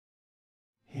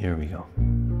Here we go.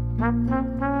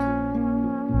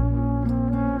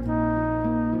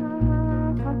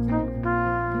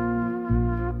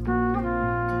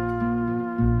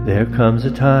 There comes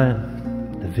a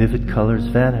time the vivid colors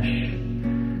vanish.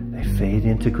 They fade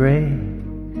into gray,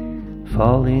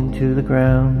 falling to the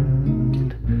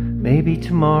ground. Maybe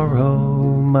tomorrow,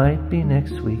 might be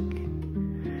next week.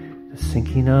 The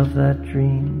sinking of that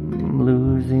dream,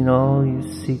 losing all you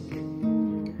seek.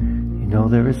 You know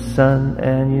there is sun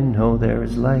and you know there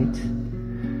is light,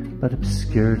 but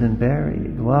obscured and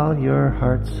buried while your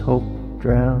heart's hope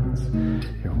drowns.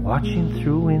 You're watching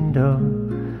through window,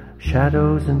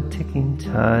 shadows and ticking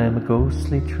time, a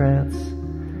ghostly trance.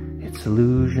 Its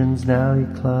illusions now you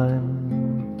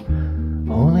climb.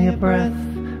 Only a breath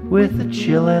with a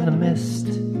chill and a mist.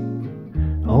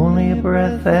 Only a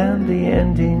breath and the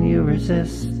ending you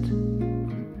resist.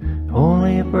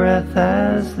 Only a breath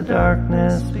as the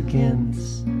darkness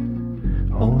begins.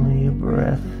 Only a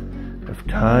breath of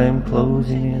time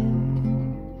closing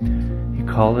in. You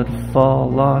call it a fall,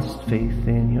 lost faith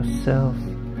in yourself.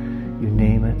 You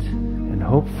name it and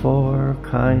hope for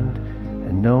kind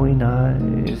and knowing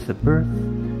eyes. The birth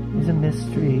is a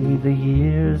mystery, the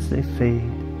years they fade.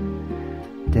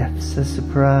 Death's a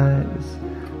surprise,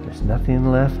 there's nothing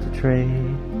left to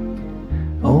trade.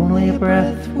 Only a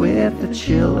breath with the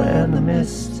chill and the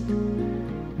mist.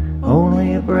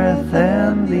 Only a breath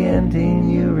and the ending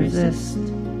you resist.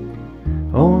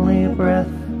 Only a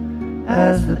breath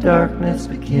as the darkness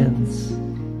begins.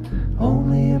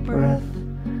 Only a breath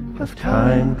of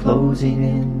time closing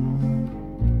in.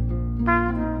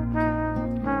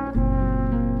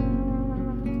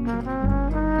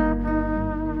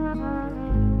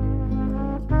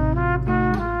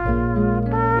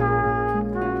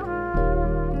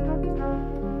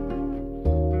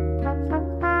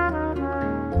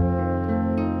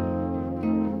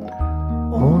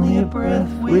 Only a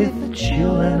breath with a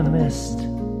chill and a mist.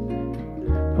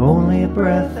 Only a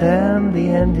breath and the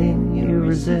ending you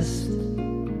resist.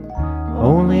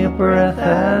 Only a breath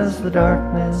as the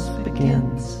darkness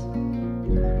begins.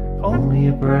 Only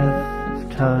a breath of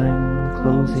time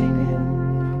closing in.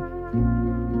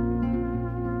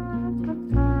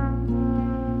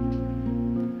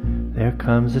 There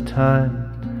comes a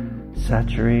time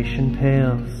saturation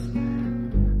pales.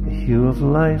 The hue of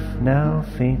life now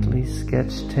faintly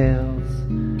sketched tales.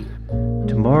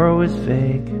 Tomorrow is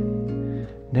vague,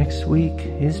 next week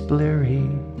is bleary,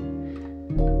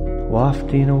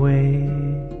 wafting away,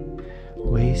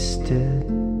 wasted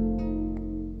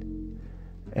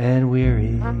and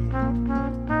weary.